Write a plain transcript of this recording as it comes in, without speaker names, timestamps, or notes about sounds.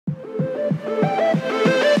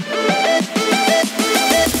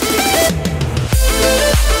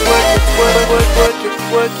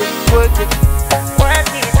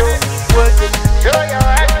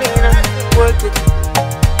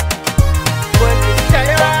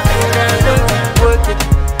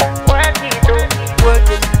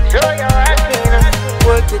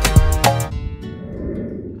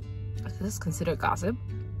this considered gossip?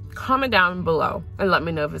 Comment down below and let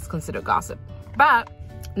me know if it's considered gossip. But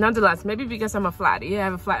nonetheless, maybe because I'm a flatty, I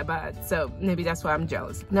have a flat butt, so maybe that's why I'm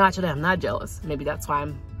jealous. No, actually, I'm not jealous. Maybe that's why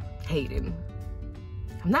I'm hating.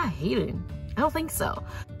 I'm not hating. I don't think so.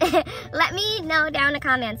 Let me know down in the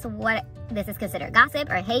comments what this is considered gossip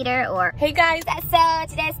or hater or... Hey guys, so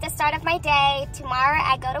today's the start of my day. Tomorrow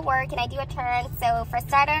I go to work and I do a turn. So for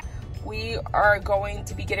starter, we are going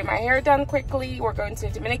to be getting my hair done quickly. We're going to a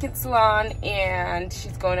Dominican salon and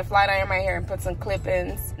she's going to flat iron my hair and put some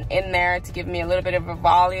clip-ins in there to give me a little bit of a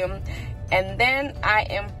volume. And then I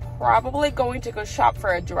am probably going to go shop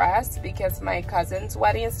for a dress because my cousin's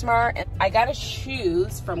wedding is tomorrow. And I got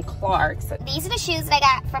shoes from Clark's. These are the shoes that I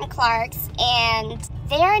got from Clark's, and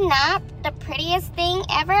they're not the prettiest thing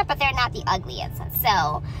ever, but they're not the ugliest.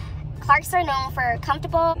 So Clark's are known for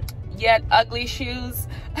comfortable yet ugly shoes.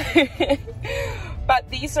 But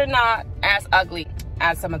these are not as ugly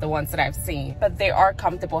as some of the ones that I've seen, but they are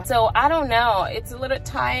comfortable. So I don't know, it's a little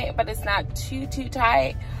tight, but it's not too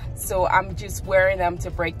tight. So I'm just wearing them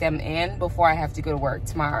to break them in before I have to go to work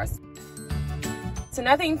tomorrow. So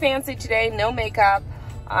nothing fancy today, no makeup.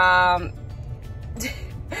 I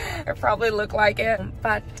probably look like it,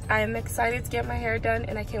 but I'm excited to get my hair done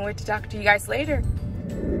and I can't wait to talk to you guys later.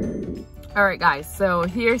 All right guys, so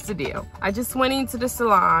here's the deal. I just went into the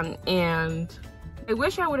salon and I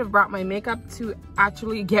wish I would have brought my makeup to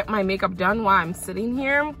actually get my makeup done while I'm sitting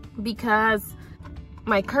here, because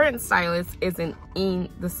my current stylist isn't in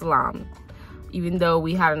the salon. Even though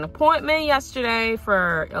we had an appointment yesterday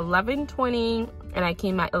for 11:20 and I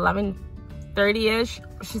came at 11:30ish,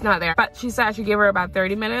 she's not there. But she said I should give her about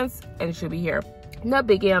 30 minutes and she'll be here. No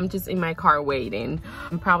biggie, I'm just in my car waiting.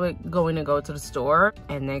 I'm probably going to go to the store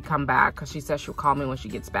and then come back because she said she'll call me when she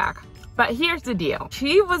gets back. But here's the deal.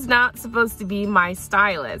 She was not supposed to be my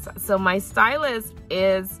stylist. So my stylist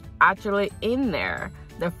is actually in there.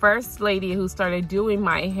 The first lady who started doing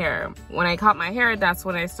my hair. When I cut my hair, that's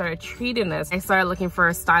when I started treating this. I started looking for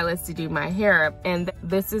a stylist to do my hair. And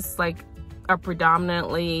this is like a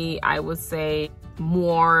predominantly, I would say,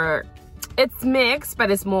 more, it's mixed,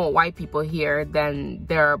 but it's more white people here than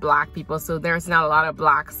there are black people. So there's not a lot of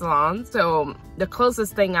black salons. So the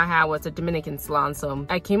closest thing I had was a Dominican salon. So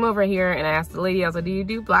I came over here and I asked the lady, I was like, do you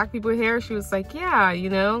do black people hair? She was like, yeah,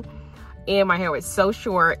 you know. And my hair was so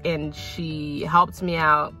short and she helped me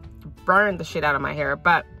out, burned the shit out of my hair,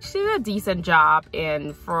 but she did a decent job.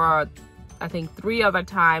 And for I think 3 other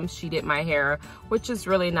times she did my hair, which is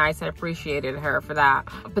really nice. I appreciated her for that.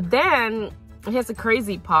 But then here's the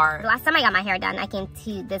crazy part. Last time I got my hair done, I came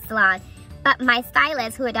to the salon, but my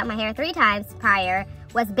stylist, who had done my hair 3 times prior,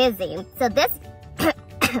 was busy. So this it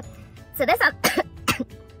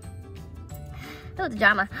was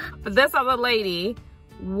drama. But this other lady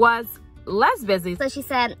was less busy. So she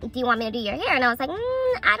said, do you want me to do your hair? And I was like,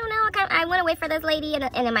 I don't know. I want to wait for this lady. And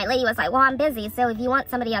then my lady was like, well, I'm busy. So if you want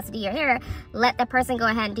somebody else to do your hair, let the person go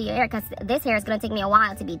ahead and do your hair, because this hair is going to take me a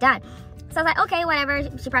while to be done. So I was like, okay, whatever.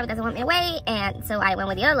 She probably doesn't want me to wait. And so I went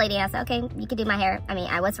with the other lady. I said, okay, you can do my hair. I mean,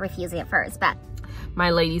 I was refusing at first, but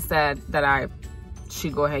my lady said that I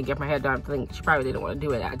should go ahead and get my hair done. I think she probably didn't want to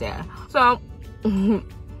do it that day. So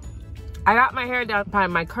I got my hair done by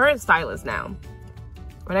my current stylist now.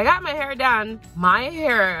 When I got my hair done, my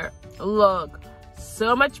hair looked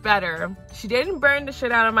so much better. She didn't burn the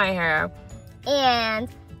shit out of my hair. And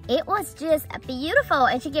it was just beautiful.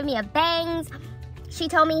 And she gave me a bangs. She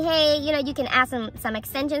told me, hey, you know, you can add some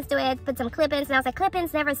extensions to it, put some clip-ins. And I was like,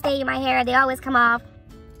 clip-ins never stay in my hair. They always come off.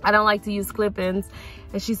 I don't like to use clip-ins.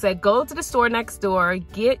 And she said, go to the store next door,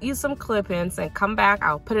 get you some clip-ins and come back.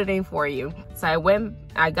 I'll put it in for you. So I went,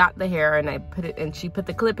 I got the hair and I put it, and she put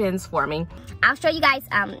the clip-ins for me. I'll show you guys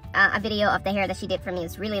a video of the hair that she did for me.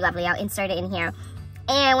 It's really lovely. I'll insert it in here.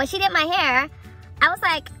 And when she did my hair, I was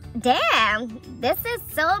like, damn, this is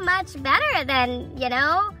so much better than, you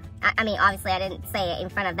know. I mean, obviously I didn't say it in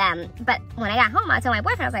front of them, but when I got home, I told my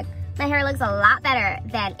boyfriend, I was like, my hair looks a lot better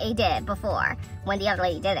than it did before when the other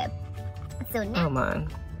lady did it. So now, oh man,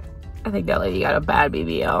 I think that lady got a bad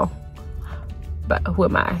BBL, but who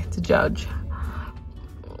am I to judge?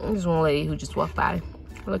 There's one lady who just walked by.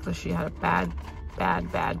 It looks like she had a bad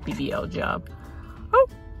BBL job. Oh,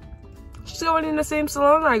 she's going in the same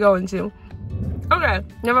salon I go into. Okay,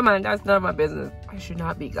 never mind, that's none of my business. I should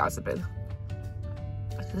not be gossiping.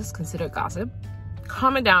 Is this considered gossip?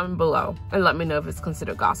 Comment down below and let me know if it's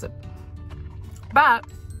considered gossip. But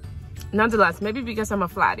nonetheless, maybe because I'm a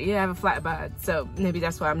flatty, I have a flat butt, so maybe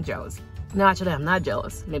that's why I'm jealous. No, actually, I'm not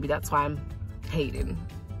jealous. Maybe that's why I'm hating.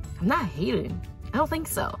 I'm not hating. I don't think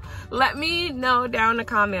so. Let me know down in the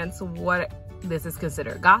comments what this is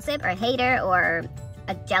considered gossip or hater or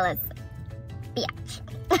a jealous biatch.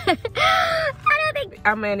 I don't think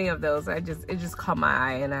I'm any of those. It just caught my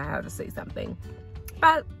eye and I had to say something.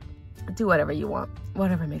 But do whatever you want,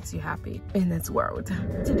 whatever makes you happy in this world.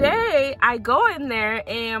 Today I go in there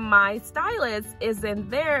and my stylist isn't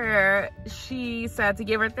there. She said to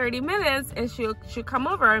give her 30 minutes and she'll come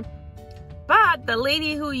over. But the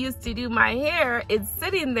lady who used to do my hair is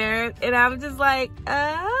sitting there and I'm just like,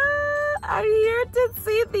 I'm here to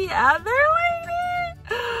see the other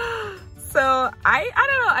lady. So I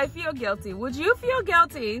don't know, I feel guilty. Would you feel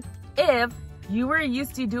guilty if you were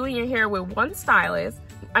used to doing your hair with one stylist?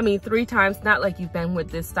 I mean, 3 times, not like you've been with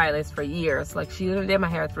this stylist for years. Like, she did my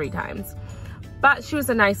hair 3 times. But she was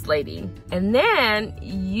a nice lady. And then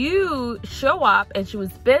you show up and she was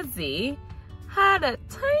busy, had a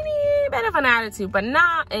tiny bit of an attitude, but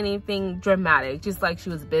not anything dramatic. Just like she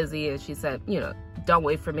was busy and she said, you know, don't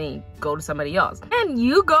wait for me, go to somebody else. And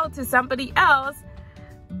you go to somebody else,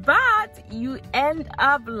 but you end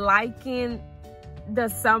up liking the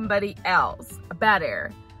somebody else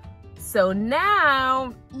better. So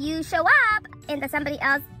now you show up and the somebody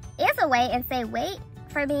else is away and say, wait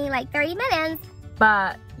for me like 30 minutes.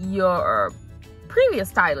 But your previous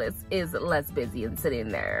stylist is less busy and sitting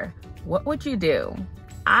there. What would you do?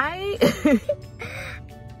 I don't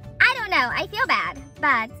know. I feel bad,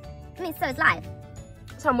 but I mean, so is life.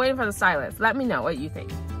 So I'm waiting for the stylist. Let me know what you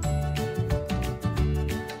think.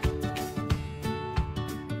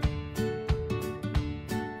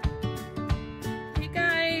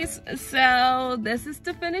 So this is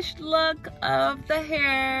the finished look of the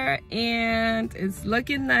hair and it's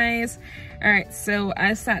looking nice. All right, so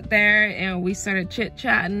I sat there and we started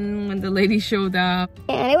chit-chatting when the lady showed up.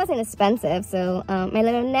 And it wasn't expensive, so my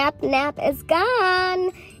little nap is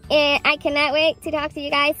gone. And I cannot wait to talk to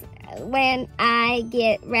you guys when I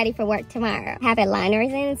get ready for work tomorrow. I have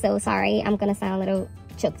liners in, so sorry, I'm gonna sound a little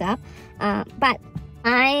choked up. But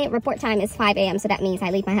my report time is 5 a.m., so that means I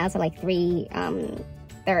leave my house at like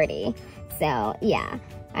 3:30. So yeah,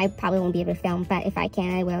 I probably won't be able to film, but if I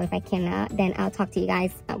can, I will. If I cannot, then I'll talk to you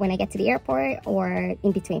guys when I get to the airport or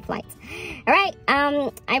in between flights. All right,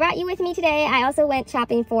 I brought you with me today. I also went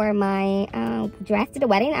shopping for my dress to the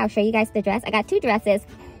wedding. I'll show you guys the dress. I got 2 dresses.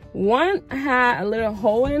 One had a little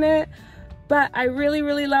hole in it, but I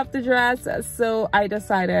really love the dress, so I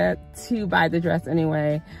decided to buy the dress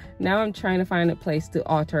anyway. Now I'm trying to find a place to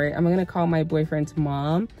alter it. I'm gonna call my boyfriend's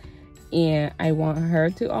mom and I want her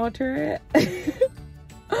to alter it.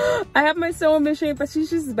 I have my sewing machine, but she's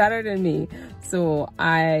just better than me. So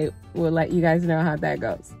I will let you guys know how that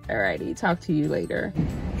goes. Alrighty, talk to you later.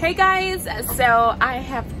 Hey guys, so I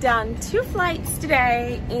have done 2 flights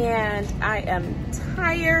today and I am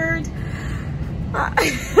tired.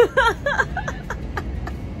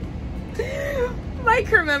 My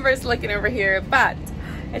crew member is looking over here, but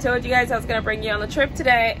I told you guys I was gonna bring you on the trip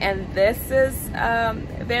today, and this is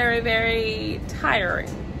very tiring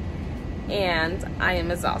and I am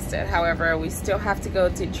exhausted. However, we still have to go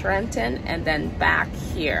to Trenton and then back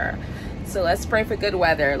here. So let's pray for good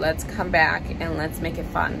weather. Let's come back and let's make it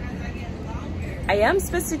fun. I am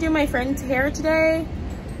supposed to do my friend's hair today,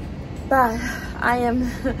 but I am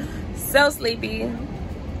so sleepy.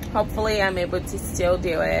 Hopefully I'm able to still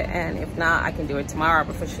do it, and if not, I can do it tomorrow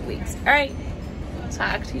before she leaves. All right.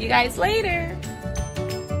 Talk to you guys later.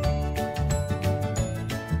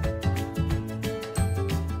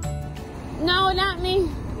 No, not me.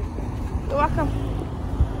 You're welcome.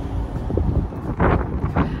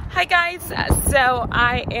 Hi guys, so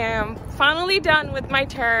I am finally done with my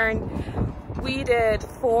turn. We did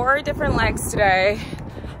 4 different legs today.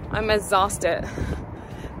 I'm exhausted.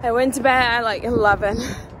 I went to bed at like 11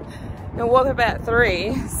 and woke up at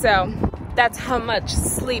 3, so that's how much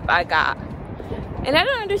sleep I got. And I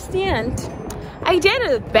don't understand. I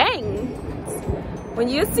did a bangs. When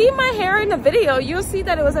you see my hair in the video, you'll see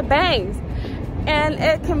that it was a bangs. And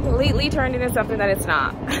it completely turned into something that it's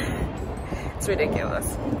not. It's ridiculous.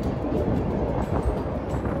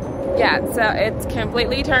 Yeah, so it's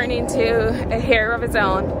completely turned into a hair of its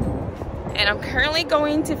own. And I'm currently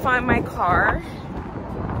going to find my car.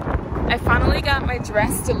 I finally got my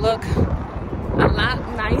dress to look a lot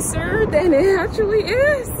nicer than it actually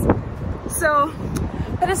is. So,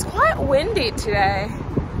 but it's quite windy today,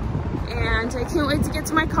 and I can't wait to get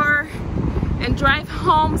to my car and drive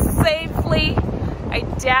home safely. I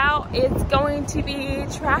doubt it's going to be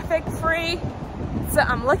traffic free, so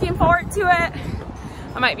I'm looking forward to it.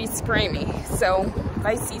 I might be screaming, so if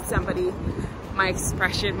I see somebody, my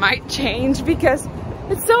expression might change because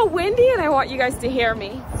it's so windy and I want you guys to hear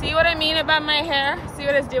me. See what I mean about my hair? See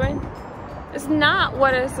what it's doing? It's not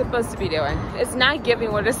what it's supposed to be doing. It's not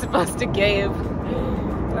giving what it's supposed to give.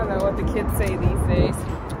 don't know what the kids say these days.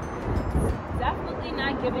 Definitely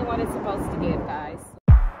not giving what it's supposed to give, guys.